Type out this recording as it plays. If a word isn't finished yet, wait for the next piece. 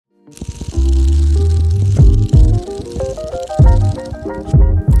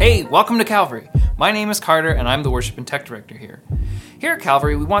Hey, welcome to Calvary. My name is Carter, and I'm the Worship and Tech Director here. Here at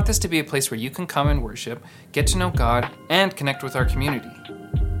Calvary, we want this to be a place where you can come and worship, get to know God, and connect with our community.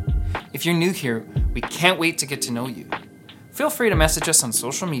 If you're new here, we can't wait to get to know you. Feel free to message us on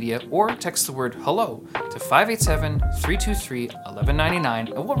social media or text the word HELLO to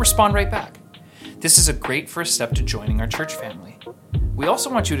 587-323-1199 and we'll respond right back. This is a great first step to joining our church family. We also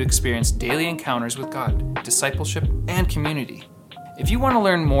want you to experience daily encounters with God, discipleship, and community. If you want to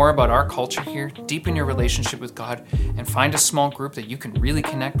learn more about our culture here, deepen your relationship with God, and find a small group that you can really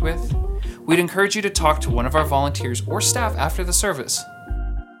connect with, we'd encourage you to talk to one of our volunteers or staff after the service.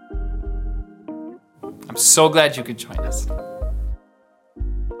 I'm so glad you could join us.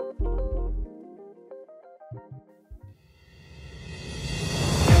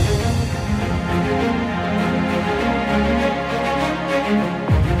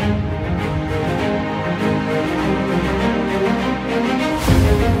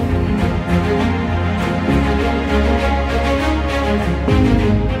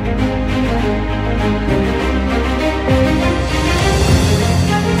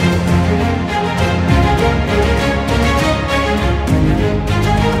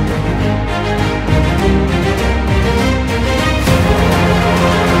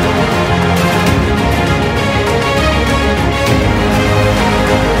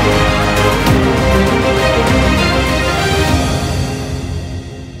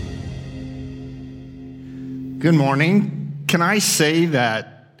 Good morning. Can I say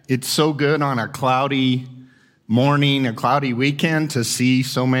that it's so good on a cloudy morning, a cloudy weekend to see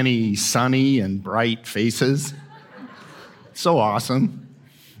so many sunny and bright faces? So awesome.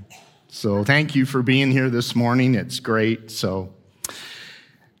 So thank you for being here this morning. It's great. So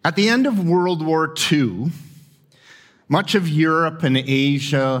at the end of World War II, much of Europe and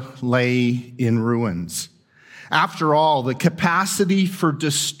Asia lay in ruins. After all, the capacity for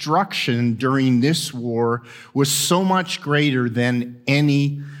destruction during this war was so much greater than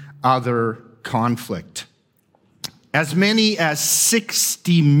any other conflict. As many as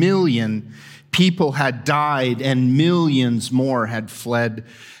 60 million people had died and millions more had fled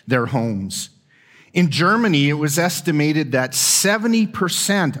their homes. In Germany, it was estimated that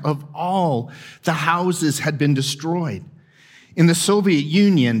 70% of all the houses had been destroyed. In the Soviet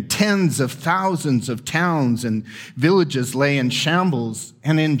Union, tens of thousands of towns and villages lay in shambles.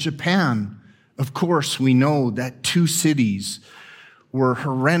 And in Japan, of course, we know that 2 cities were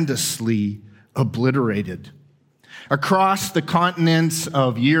horrendously obliterated. Across the continents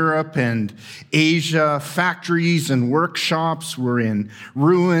of Europe and Asia, factories and workshops were in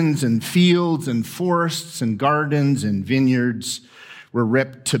ruins, and fields and forests and gardens and vineyards were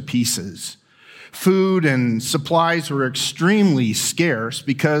ripped to pieces. Food and supplies were extremely scarce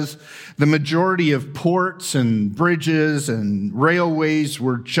because the majority of ports and bridges and railways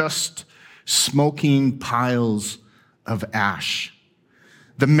were just smoking piles of ash.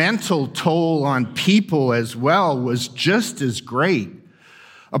 The mental toll on people as well was just as great.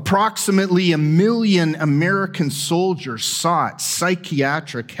 Approximately 1 million American soldiers sought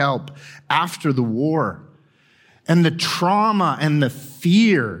psychiatric help after the war. And the trauma and the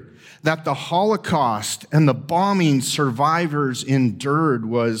fear that the Holocaust and the bombing survivors endured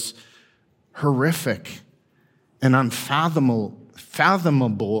was horrific and unfathomable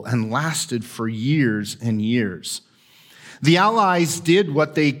and lasted for years and years. The Allies did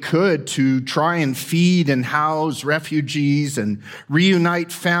what they could to try and feed and house refugees and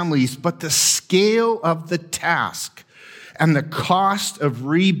reunite families, but the scale of the task and the cost of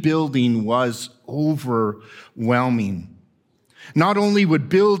rebuilding was overwhelming. Not only would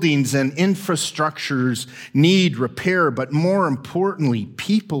buildings and infrastructures need repair, but more importantly,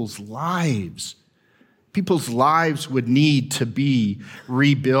 people's lives would need to be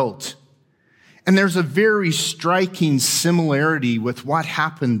rebuilt. And there's a very striking similarity with what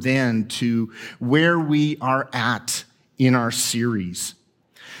happened then to where we are at in our series.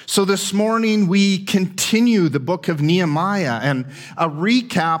 So this morning, we continue the book of Nehemiah, and a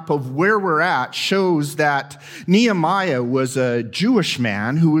recap of where we're at shows that Nehemiah was a Jewish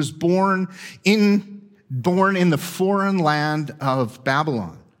man who was born in the foreign land of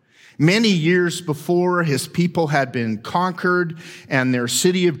Babylon. Many years before, his people had been conquered, and their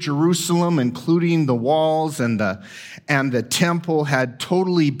city of Jerusalem, including the walls and the temple, had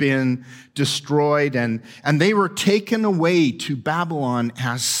totally been destroyed, and they were taken away to Babylon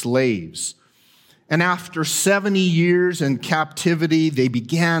as slaves. And after 70 years in captivity, they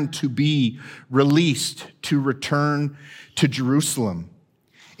began to be released to return to Jerusalem.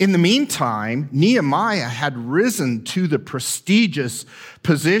 In the meantime, Nehemiah had risen to the prestigious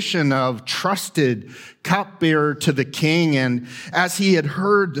position of trusted cupbearer to the king. And as he had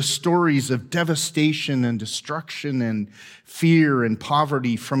heard the stories of devastation and destruction and fear and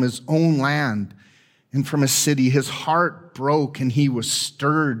poverty from his own land and from his city, his heart broke and he was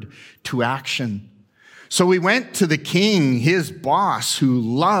stirred to action. So he went to the king, his boss, who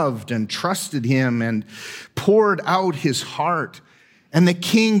loved and trusted him and poured out his heart. And the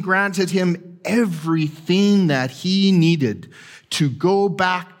king granted him everything that he needed to go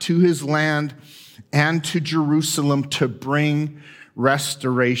back to his land and to Jerusalem to bring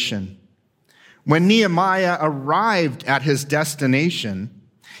restoration. When Nehemiah arrived at his destination,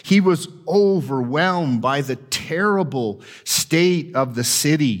 he was overwhelmed by the terrible state of the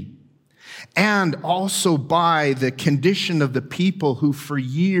city and also by the condition of the people who for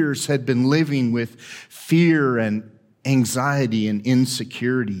years had been living with fear and anxiety and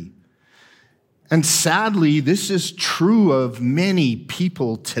insecurity. And sadly, this is true of many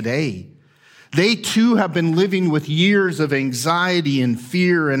people today. They too have been living with years of anxiety and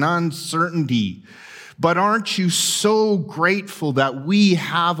fear and uncertainty. But aren't you so grateful that we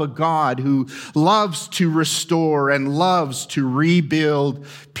have a God who loves to restore and loves to rebuild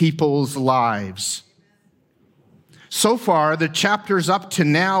people's lives? So far, the chapters up to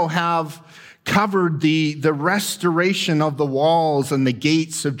now have covered the restoration of the walls and the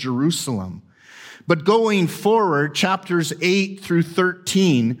gates of Jerusalem. But going forward, chapters 8 through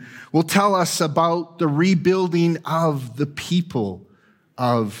 13 will tell us about the rebuilding of the people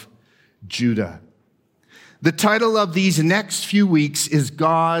of Judah. The title of these next few weeks is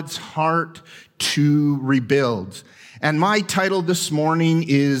God's Heart to Rebuild. And my title this morning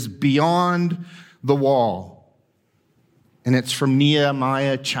is Beyond the Wall. And it's from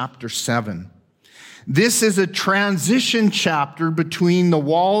Nehemiah chapter 7. This is a transition chapter between the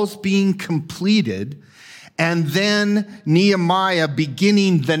walls being completed and then Nehemiah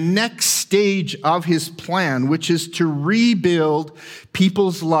beginning the next stage of his plan, which is to rebuild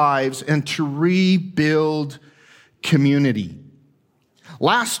people's lives and to rebuild community.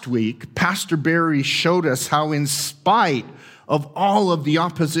 Last week, Pastor Barry showed us how in spite of all of the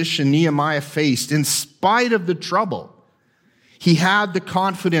opposition Nehemiah faced, in spite of the trouble, he had the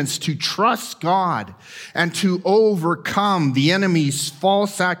confidence to trust God and to overcome the enemy's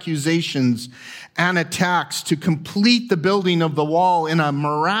false accusations and attacks to complete the building of the wall in a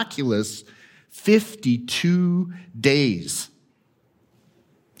miraculous 52 days.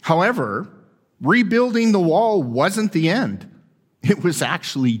 However, rebuilding the wall wasn't the end. It was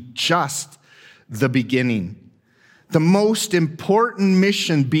actually just the beginning. The most important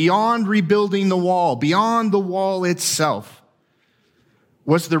mission beyond rebuilding the wall itself,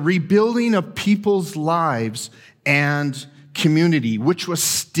 was the rebuilding of people's lives and community, which was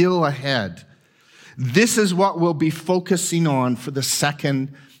still ahead. This is what we'll be focusing on for the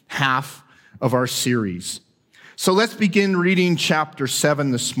second half of our series. So let's begin reading chapter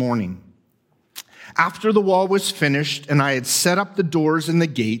 7 this morning. After the wall was finished and I had set up the doors and the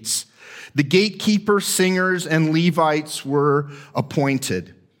gates, the gatekeepers, singers, and Levites were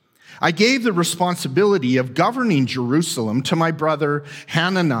appointed. I gave the responsibility of governing Jerusalem to my brother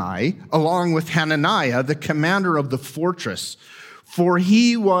Hanani, along with Hananiah, the commander of the fortress, for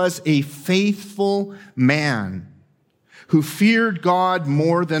he was a faithful man who feared God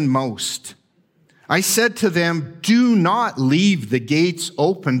more than most. I said to them, do not leave the gates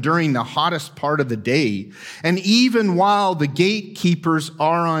open during the hottest part of the day, and even while the gatekeepers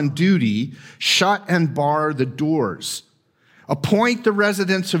are on duty, shut and bar the doors. Appoint the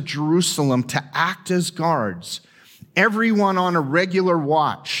residents of Jerusalem to act as guards, everyone on a regular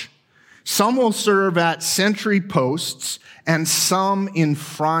watch. Some will serve at sentry posts and some in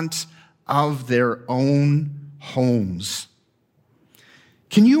front of their own homes.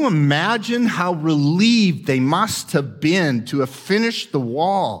 Can you imagine how relieved they must have been to have finished the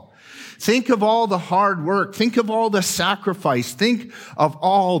wall? Think of all the hard work. Think of all the sacrifice. Think of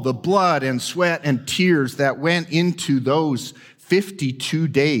all the blood and sweat and tears that went into those 52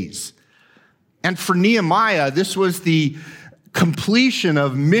 days. And for Nehemiah, this was the completion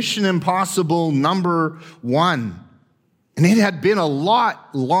of Mission Impossible number 1. And it had been a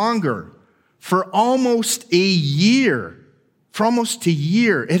lot longer. For almost a year,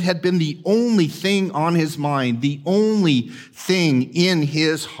 it had been the only thing on his mind, the only thing in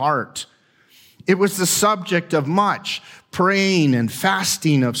his heart. It was the subject of much praying and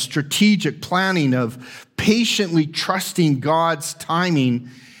fasting, of strategic planning, of patiently trusting God's timing,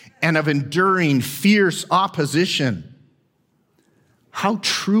 and of enduring fierce opposition. How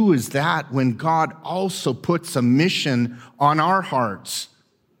true is that when God also puts a mission on our hearts?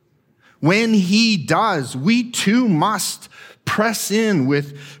 When he does, we too must press in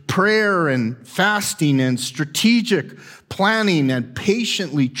with prayer and fasting and strategic planning and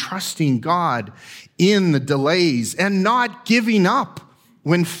patiently trusting God in the delays and not giving up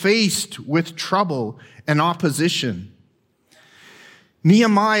when faced with trouble and opposition.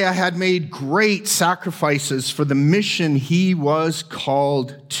 Nehemiah had made great sacrifices for the mission he was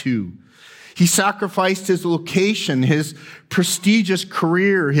called to. He sacrificed his location, his prestigious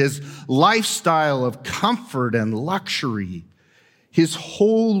career, his lifestyle of comfort and luxury. His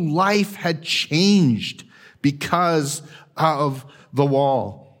whole life had changed because of the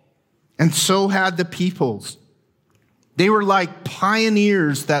wall. And so had the peoples. They were like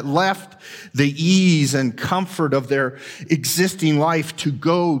pioneers that left the ease and comfort of their existing life to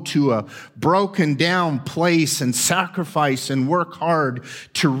go to a broken down place and sacrifice and work hard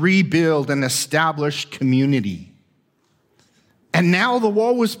to rebuild and establish community. And now the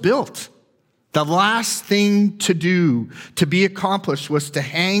wall was built. The last thing to do, to be accomplished, was to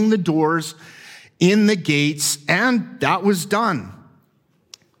hang the doors in the gates, and that was done.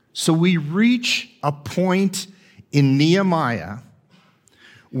 So we reach a point in Nehemiah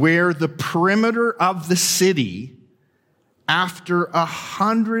where the perimeter of the city, after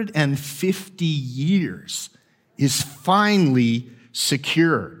 150 years, is finally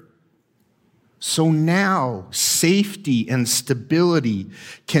secure. So now safety and stability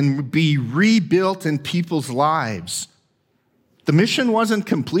can be rebuilt in people's lives. The mission wasn't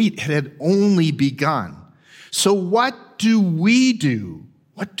complete. It had only begun. So what do we do?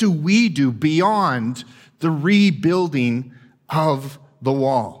 What do we do beyond the rebuilding of the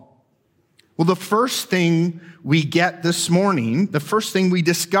wall? Well, the first thing we get this morning, the first thing we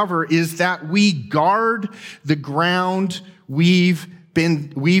discover is that we guard the ground we've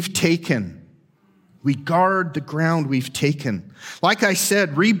taken. We guard the ground we've taken. Like I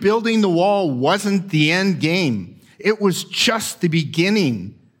said, rebuilding the wall wasn't the end game. It was just the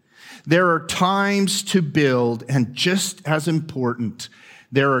beginning. There are times to build, and just as important,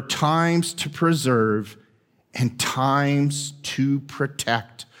 there are times to preserve and times to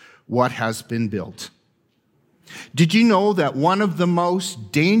protect what has been built. Did you know that one of the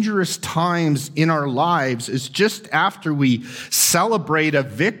most dangerous times in our lives is just after we celebrate a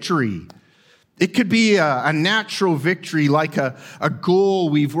victory? It could be a natural victory, like a goal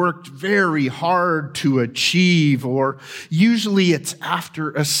we've worked very hard to achieve, or usually it's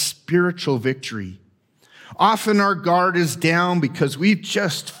after a spiritual victory. Often our guard is down because we've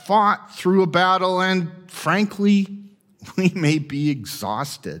just fought through a battle, and frankly, we may be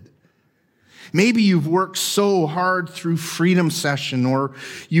exhausted. Maybe you've worked so hard through Freedom Session, or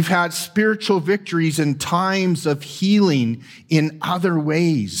you've had spiritual victories and times of healing in other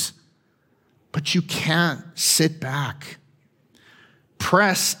ways. But you can't sit back.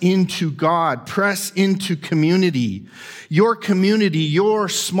 Press into God. Press into community. Your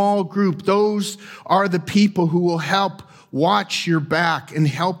small group, those are the people who will help watch your back and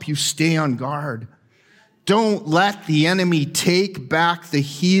help you stay on guard. Don't let the enemy take back the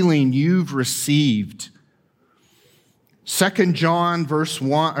healing you've received. 2 John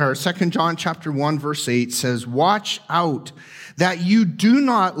chapter 1 verse 8 says, "Watch out that you do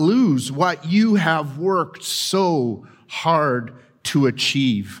not lose what you have worked so hard to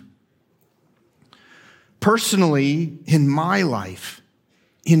achieve." Personally, in my life,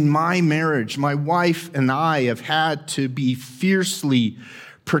 in my marriage, my wife and I have had to be fiercely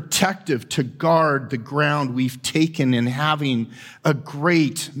protective to guard the ground we've taken in having a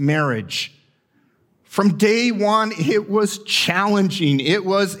great marriage. From day one, it was challenging. It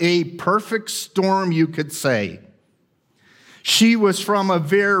was a perfect storm, you could say. She was from a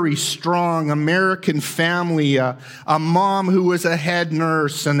very strong American family, a mom who was a head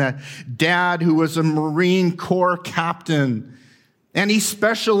nurse and a dad who was a Marine Corps captain. And he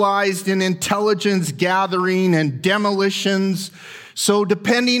specialized in intelligence gathering and demolitions. So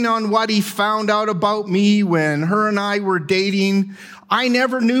depending on what he found out about me when her and I were dating, I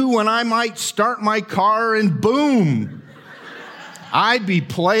never knew when I might start my car and boom, I'd be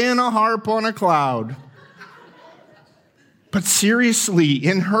playing a harp on a cloud. But seriously,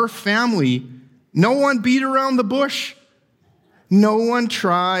 in her family, no one beat around the bush. No one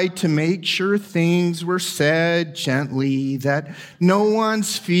tried to make sure things were said gently, that no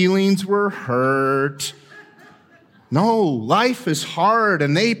one's feelings were hurt. No, life is hard,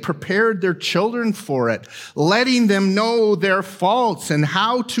 and they prepared their children for it, letting them know their faults and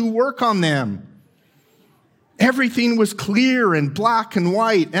how to work on them. Everything was clear and black and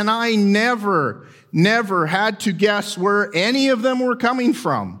white, and I never had to guess where any of them were coming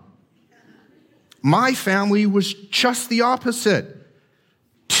from. My family was just the opposite.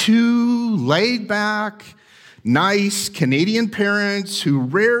 two laid back, nice Canadian parents who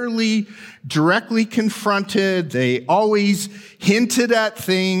rarely directly confronted. They always hinted at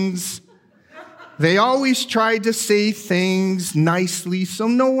things. They always tried to say things nicely, so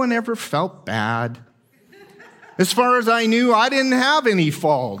no one ever felt bad. As far as I knew, I didn't have any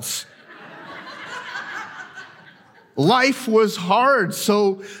faults. Life was hard,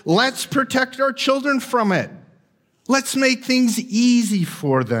 so let's protect our children from it. Let's make things easy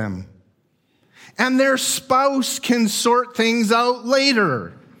for them. And their spouse can sort things out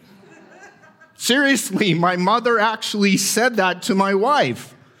later. Seriously, my mother actually said that to my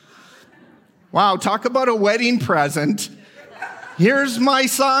wife. Wow, talk about a wedding present. Here's my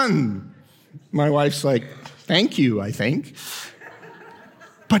son. My wife's like, thank you, I think.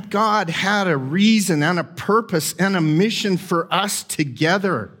 But God had a reason and a purpose and a mission for us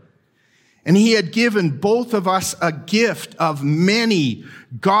together. And he had given both of us a gift of many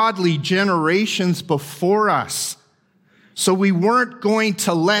godly generations before us. So we weren't going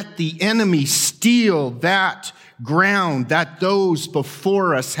to let the enemy steal that ground that those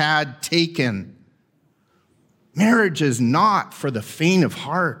before us had taken. Marriage is not for the faint of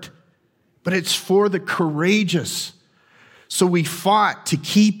heart, but it's for the courageous. So we fought to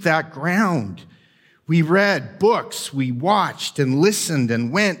keep that ground. We read books, we watched and listened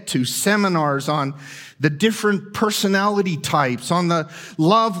and went to seminars on the different personality types, on the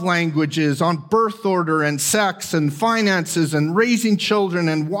love languages, on birth order and sex and finances and raising children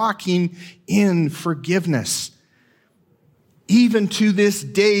and walking in forgiveness. Even to this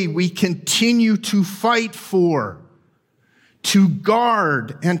day, we continue to fight for, to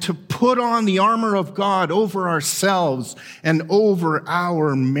guard, and to put on the armor of God over ourselves and over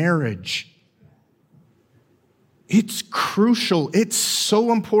our marriage. It's crucial. It's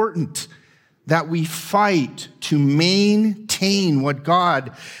so important that we fight to maintain what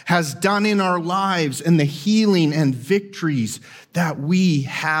God has done in our lives and the healing and victories that we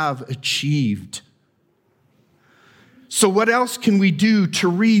have achieved. So what else can we do to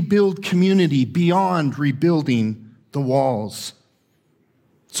rebuild community beyond rebuilding the walls?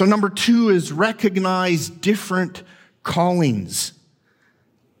 So number 2 is recognize different callings.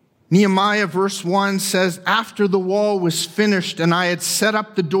 Nehemiah verse 1 says, after the wall was finished and I had set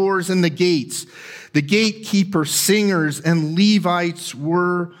up the doors and the gates, the gatekeepers, singers, and Levites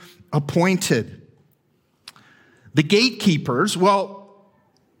were appointed. The gatekeepers, well,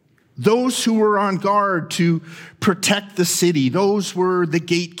 those who were on guard to protect the city, those were the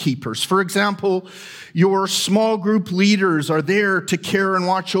gatekeepers. For example, your small group leaders are there to care and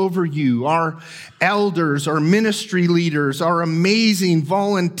watch over you. Our elders, our ministry leaders, our amazing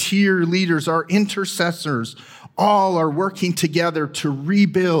volunteer leaders, our intercessors, all are working together to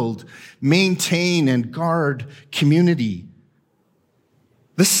rebuild, maintain, and guard community.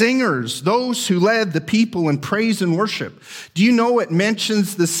 The singers, those who led the people in praise and worship. Do you know it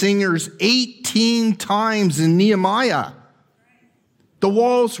mentions the singers 18 times in Nehemiah? The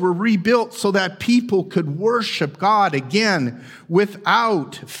walls were rebuilt so that people could worship God again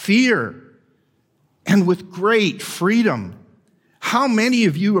without fear and with great freedom. How many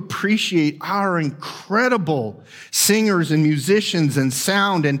of you appreciate our incredible singers and musicians and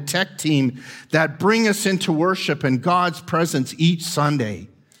sound and tech team that bring us into worship and God's presence each Sunday?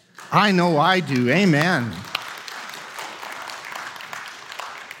 I know I do. Amen.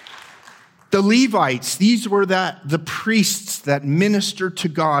 The Levites, these were the priests that ministered to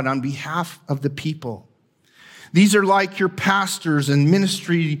God on behalf of the people. These are like your pastors and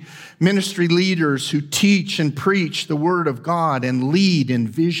ministry leaders who teach and preach the word of God and lead in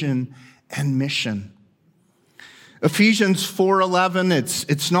vision and mission. Ephesians 4:11,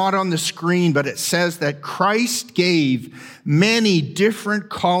 it's not on the screen, but it says that Christ gave many different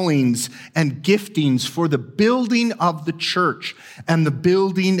callings and giftings for the building of the church and the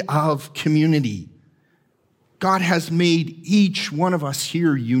building of community. God has made each one of us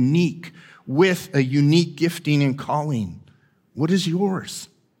here unique with a unique gifting and calling. What is yours?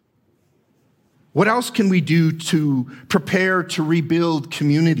 What else can we do to prepare to rebuild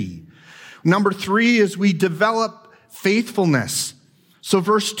community? Number 3 is we develop faithfulness. So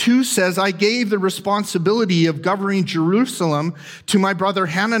verse 2 says, I gave the responsibility of governing Jerusalem to my brother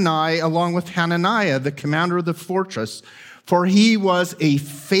Hanani, along with Hananiah, the commander of the fortress, for he was a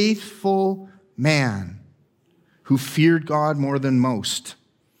faithful man who feared God more than most.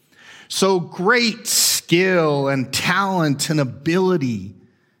 So great skill and talent and ability,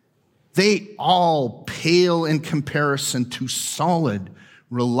 they all pale in comparison to solid,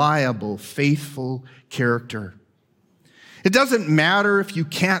 reliable, faithful character. It doesn't matter if you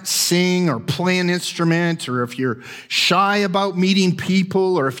can't sing or play an instrument, or if you're shy about meeting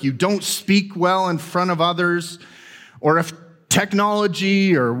people, or if you don't speak well in front of others, or if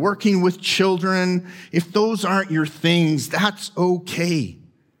technology or working with children, if those aren't your things, that's okay.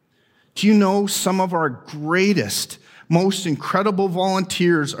 Do you know some of our greatest, most incredible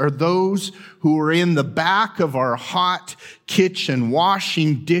volunteers are those who are in the back of our hot kitchen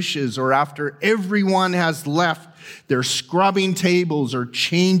washing dishes, or after everyone has left, they're scrubbing tables or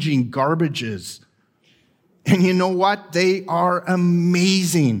changing garbages. And you know what? They are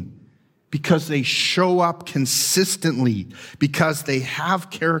amazing because they show up consistently, because they have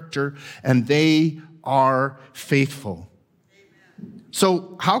character and they are faithful.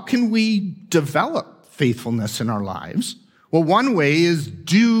 So how can we develop faithfulness in our lives? Well, one way is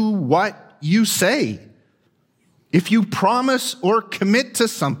do what you say. If you promise or commit to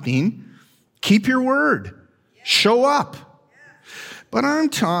something, keep your word. Show up. But I'm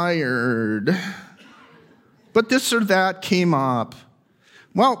tired. But this or that came up.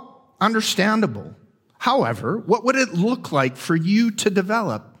 Well, understandable. However, what would it look like for you to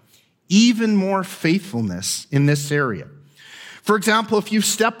develop even more faithfulness in this area? For example, if you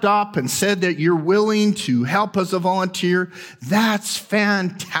stepped up and said that you're willing to help as a volunteer, that's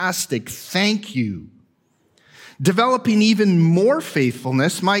fantastic. Thank you. Developing even more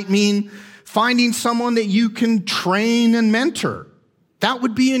faithfulness might mean finding someone that you can train and mentor. That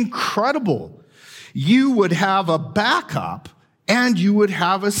would be incredible. You would have a backup and you would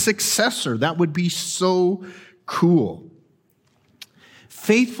have a successor. That would be so cool.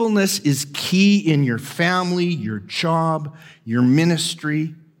 Faithfulness is key in your family, your job, your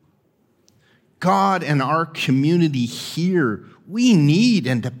ministry. God and our community here, we need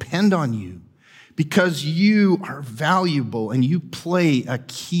and depend on you because you are valuable and you play a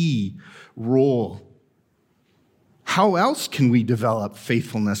key role. How else can we develop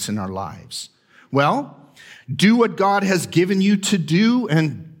faithfulness in our lives? Well, do what God has given you to do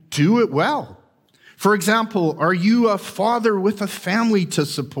and do it well. For example, are you a father with a family to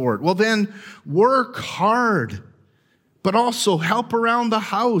support? Well, then work hard, but also help around the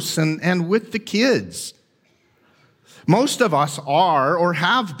house and with the kids. Most of us are or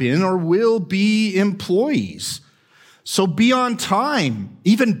have been or will be employees. So be on time.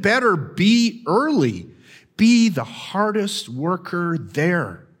 Even better, be early. Be the hardest worker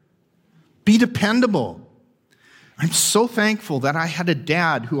there. Be dependable. I'm so thankful that I had a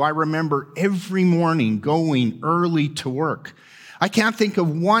dad who I remember every morning going early to work. I can't think of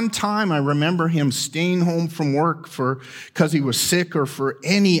one time I remember him staying home from work because he was sick or for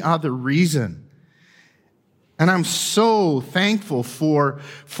any other reason. And I'm so thankful for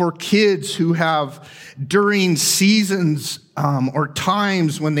kids who have, during seasons or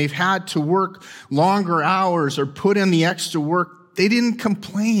times when they've had to work longer hours or put in the extra work, they didn't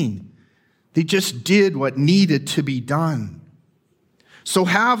complain. They just did what needed to be done. So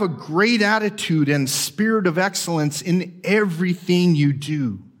have a great attitude and spirit of excellence in everything you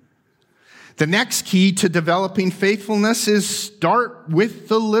do. The next key to developing faithfulness is start with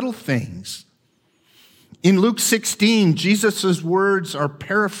the little things. In Luke 16, Jesus' words are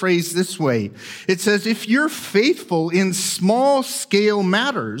paraphrased this way. It says, if you're faithful in small-scale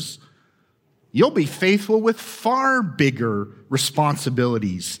matters, you'll be faithful with far bigger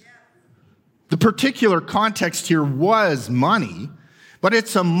responsibilities. The particular context here was money, but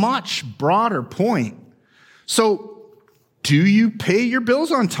it's a much broader point. So, do you pay your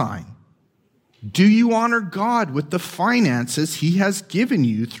bills on time? Do you honor God with the finances He has given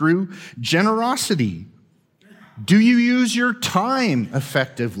you through generosity? Do you use your time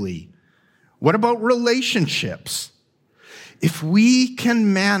effectively? What about relationships? If we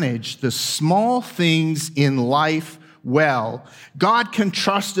can manage the small things in life well, God can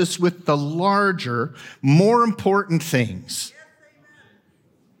trust us with the larger, more important things.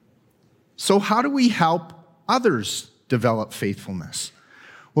 So how do we help others develop faithfulness?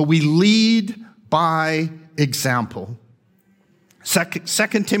 Well, we lead by example. 2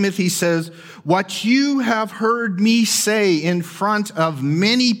 Timothy says, what you have heard me say in front of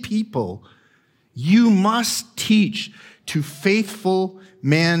many people, you must teach to faithful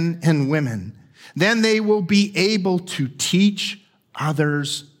men and women. Then they will be able to teach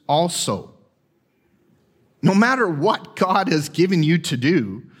others also. No matter what God has given you to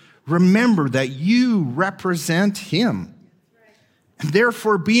do, remember that you represent Him. And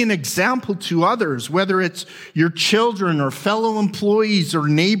therefore be an example to others, whether it's your children or fellow employees or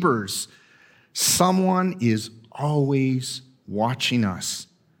neighbors. Someone is always watching us.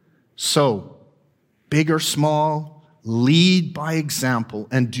 So, big or small, lead by example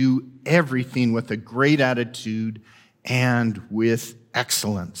and do everything with a great attitude and with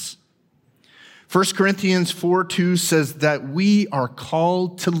excellence. 1 Corinthians 4:2 says that we are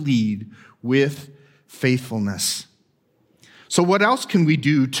called to lead with faithfulness. So what else can we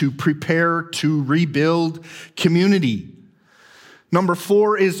do to prepare to rebuild community? Number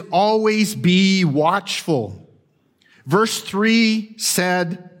 4 is always be watchful. Verse 3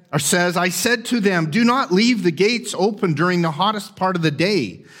 says, I said to them, do not leave the gates open during the hottest part of the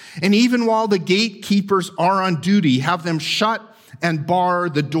day. And even while the gatekeepers are on duty, have them shut and bar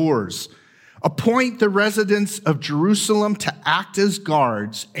the doors. Appoint the residents of Jerusalem to act as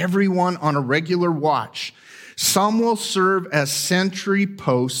guards, everyone on a regular watch. Some will serve as sentry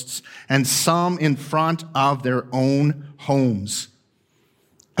posts and some in front of their own homes.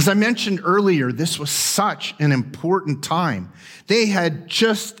 As I mentioned earlier, this was such an important time. They had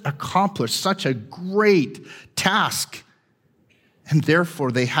just accomplished such a great task, and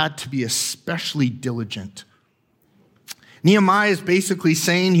therefore they had to be especially diligent. Nehemiah is basically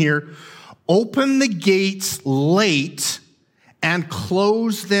saying here, open the gates late and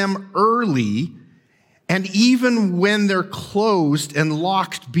close them early, and even when they're closed and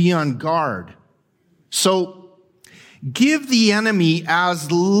locked, be on guard. So give the enemy as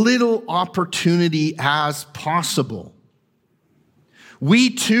little opportunity as possible. We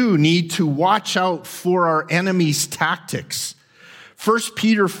too need to watch out for our enemy's tactics. 1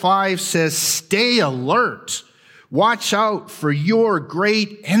 Peter 5 says, stay alert. Watch out for your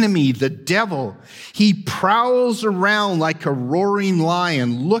great enemy, the devil. He prowls around like a roaring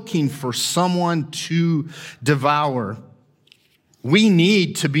lion looking for someone to devour. We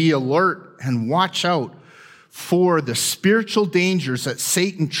need to be alert and watch out for the spiritual dangers that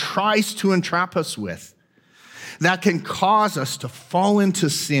Satan tries to entrap us with that can cause us to fall into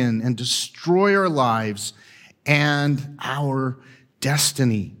sin and destroy our lives and our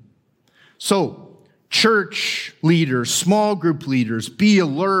destiny. So, church leaders, small group leaders, be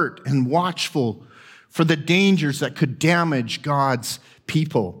alert and watchful for the dangers that could damage God's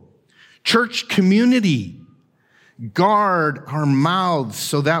people. Church community, guard our mouths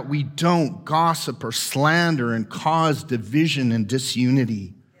so that we don't gossip or slander and cause division and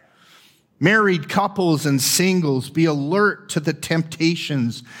disunity. Married couples and singles, be alert to the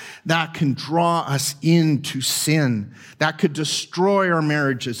temptations that can draw us into sin, that could destroy our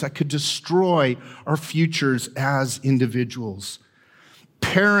marriages, that could destroy our futures as individuals.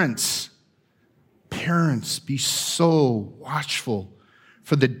 Parents, be so watchful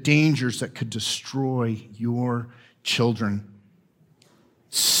for the dangers that could destroy your children.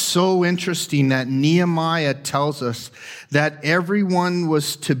 So interesting that Nehemiah tells us that everyone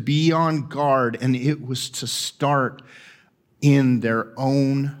was to be on guard and it was to start in their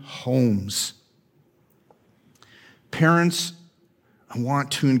own homes. Parents, I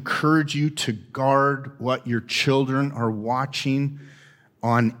want to encourage you to guard what your children are watching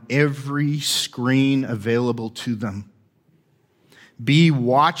on every screen available to them. Be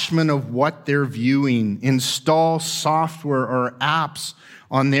watchmen of what they're viewing. Install software or apps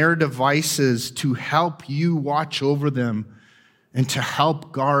on their devices to help you watch over them and to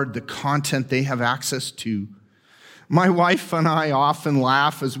help guard the content they have access to. My wife and I often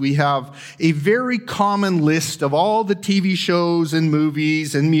laugh as we have a very common list of all the TV shows and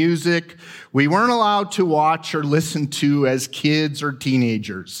movies and music we weren't allowed to watch or listen to as kids or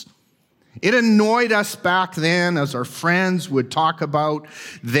teenagers. It annoyed us back then as our friends would talk about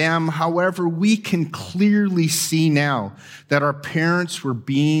them. However, we can clearly see now that our parents were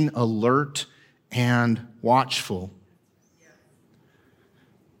being alert and watchful.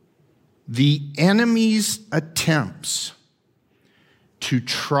 The enemy's attempts to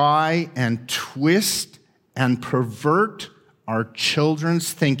try and twist and pervert our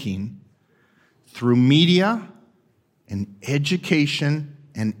children's thinking through media and education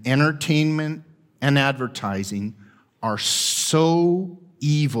and entertainment and advertising are so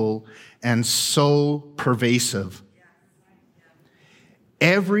evil and so pervasive.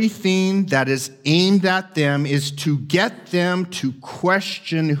 Everything that is aimed at them is to get them to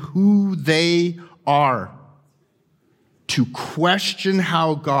question who they are, to question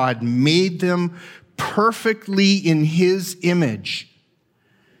how God made them perfectly in His image,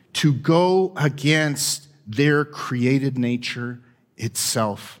 to go against their created nature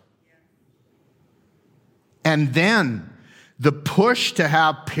itself. And then the push to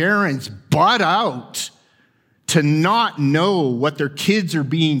have parents butt out to not know what their kids are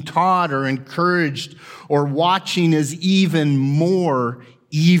being taught or encouraged or watching is even more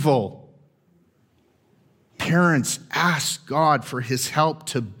evil. Parents, ask God for His help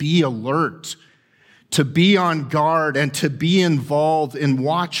to be alert, to be on guard and to be involved and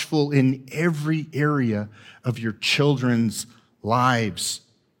watchful in every area of your children's lives.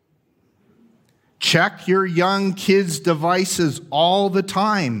 Check your young kids' devices all the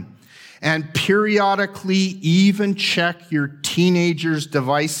time, and periodically even check your teenagers'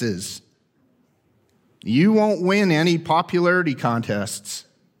 devices. You won't win any popularity contests,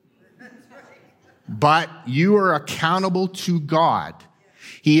 but you are accountable to God.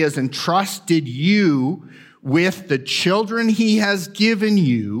 He has entrusted you with the children he has given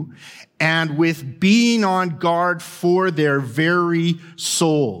you and with being on guard for their very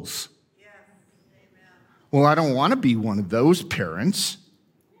souls. Yes. Well, I don't want to be one of those parents.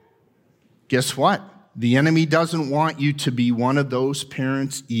 Guess what? The enemy doesn't want you to be one of those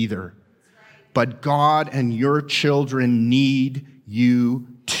parents either. But God and your children need you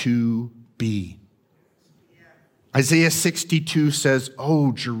to be. Isaiah 62 says,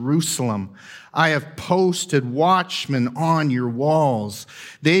 "O Jerusalem, I have posted watchmen on your walls.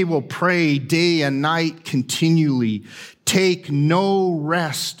 They will pray day and night continually. Take no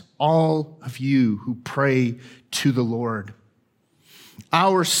rest, all of you who pray to the Lord."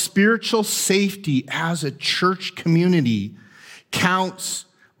 Our spiritual safety as a church community counts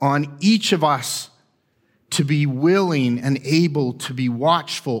on each of us to be willing and able to be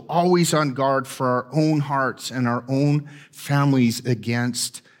watchful, always on guard for our own hearts and our own families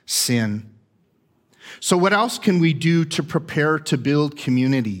against sin. So what else can we do to prepare to build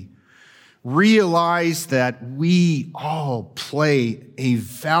community? Realize that we all play a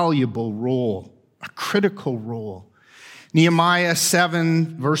valuable role, a critical role. Nehemiah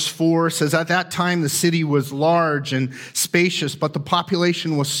 7 verse 4 says, "At that time the city was large and spacious, but the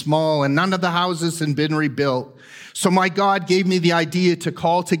population was small, and none of the houses had been rebuilt. So my God gave me the idea to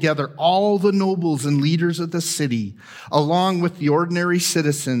call together all the nobles and leaders of the city, along with the ordinary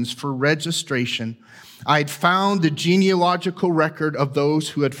citizens, for registration. I had found the genealogical record of those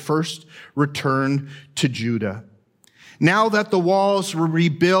who had first returned to Judah. Now that the walls were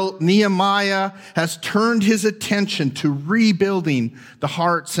rebuilt, Nehemiah has turned his attention to rebuilding the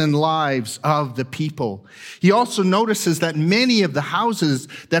hearts and lives of the people. He also notices that many of the houses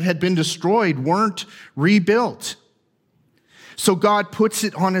that had been destroyed weren't rebuilt. So God puts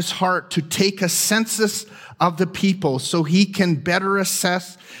it on his heart to take a census of the people so he can better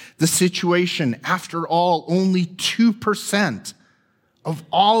assess the situation. After all, only 2% of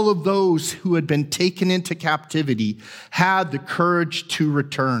all of those who had been taken into captivity had the courage to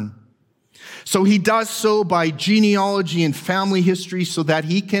return. So he does so by genealogy and family history so that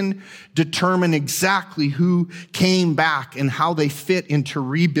he can determine exactly who came back and how they fit into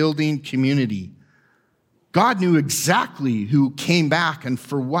rebuilding community. God knew exactly who came back and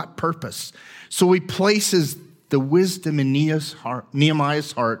for what purpose. So he places the wisdom in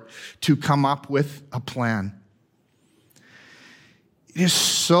Nehemiah's heart to come up with a plan. It is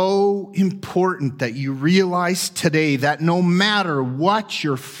so important that you realize today that no matter what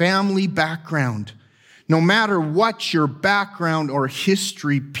your family background, no matter what your background or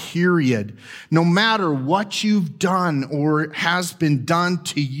history period, no matter what you've done or has been done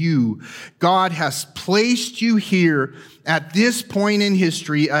to you, God has placed you here at this point in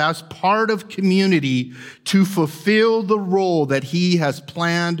history as part of community to fulfill the role that he has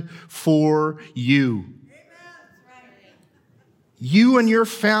planned for you. You and your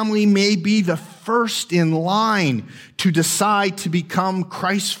family may be the first in line to decide to become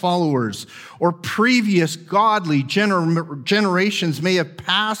Christ followers, or previous godly generations may have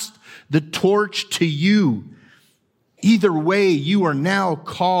passed the torch to you. Either way, you are now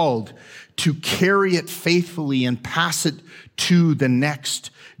called to carry it faithfully and pass it to the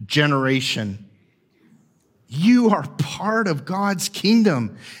next generation. You are part of God's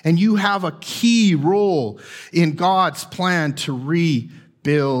kingdom, and you have a key role in God's plan to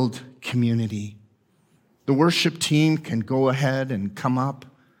rebuild community. The worship team can go ahead and come up.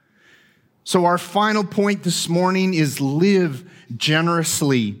 So our final point this morning is live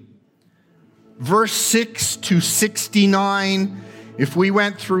generously. Verse 6 to 69, if we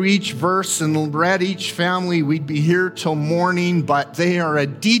went through each verse and read each family, we'd be here till morning, but they are a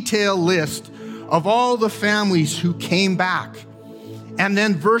detailed list of all the families who came back. And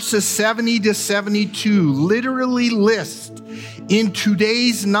then verses 70 to 72 literally list in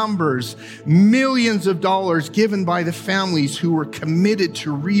today's numbers millions of dollars given by the families who were committed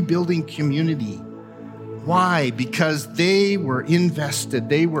to rebuilding community. Why? Because they were invested.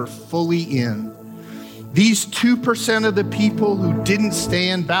 They were fully in. These 2% of the people who didn't stay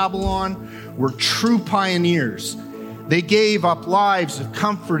in Babylon were true pioneers. They gave up lives of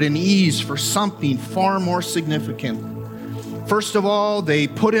comfort and ease for something far more significant. First of all, they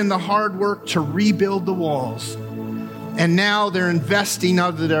put in the hard work to rebuild the walls. And now they're investing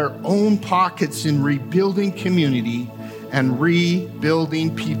out of their own pockets in rebuilding community and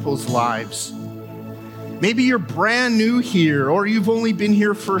rebuilding people's lives. Maybe you're brand new here, or you've only been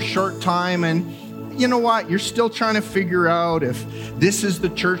here for a short time, and you know what? You're still trying to figure out if this is the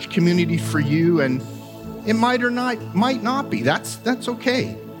church community for you, and it might not be. That's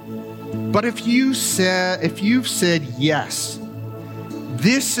okay. But if you've said yes,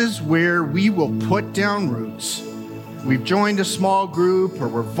 this is where we will put down roots. We've joined a small group, or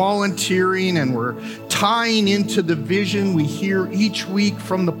we're volunteering, and we're tying into the vision we hear each week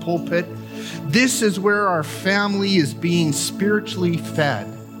from the pulpit. This is where our family is being spiritually fed.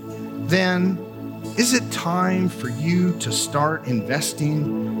 Then, is it time for you to start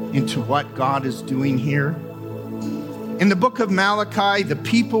investing into what God is doing here? In the book of Malachi, the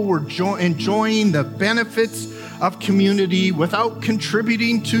people were enjoying the benefits of community without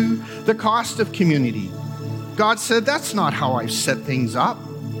contributing to the cost of community. God said, that's not how I've set things up.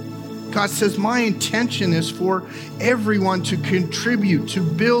 God says, my intention is for everyone to contribute to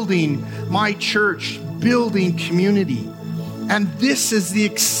building my church, building community. And this is the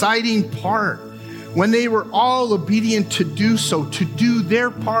exciting part. When they were all obedient to do so, to do their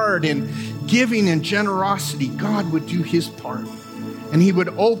part in giving and generosity, God would do his part. And he would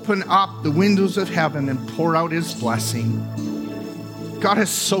open up the windows of heaven and pour out his blessing. God is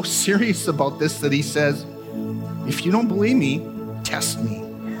so serious about this that he says, if you don't believe me, test me.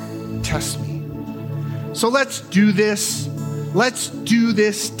 Test me. So let's do this. Let's do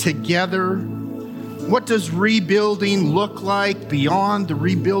this together. What does rebuilding look like beyond the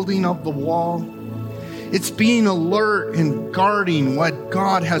rebuilding of the wall? It's being alert and guarding what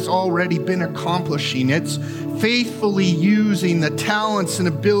God has already been accomplishing. It's faithfully using the talents and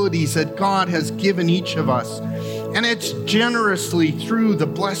abilities that God has given each of us. And it's generously through the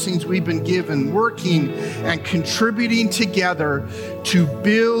blessings we've been given, working and contributing together to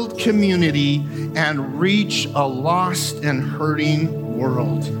build community and reach a lost and hurting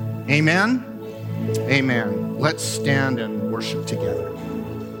world. Amen? Amen. Let's stand and worship together.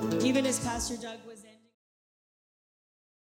 Even as Pastor Doug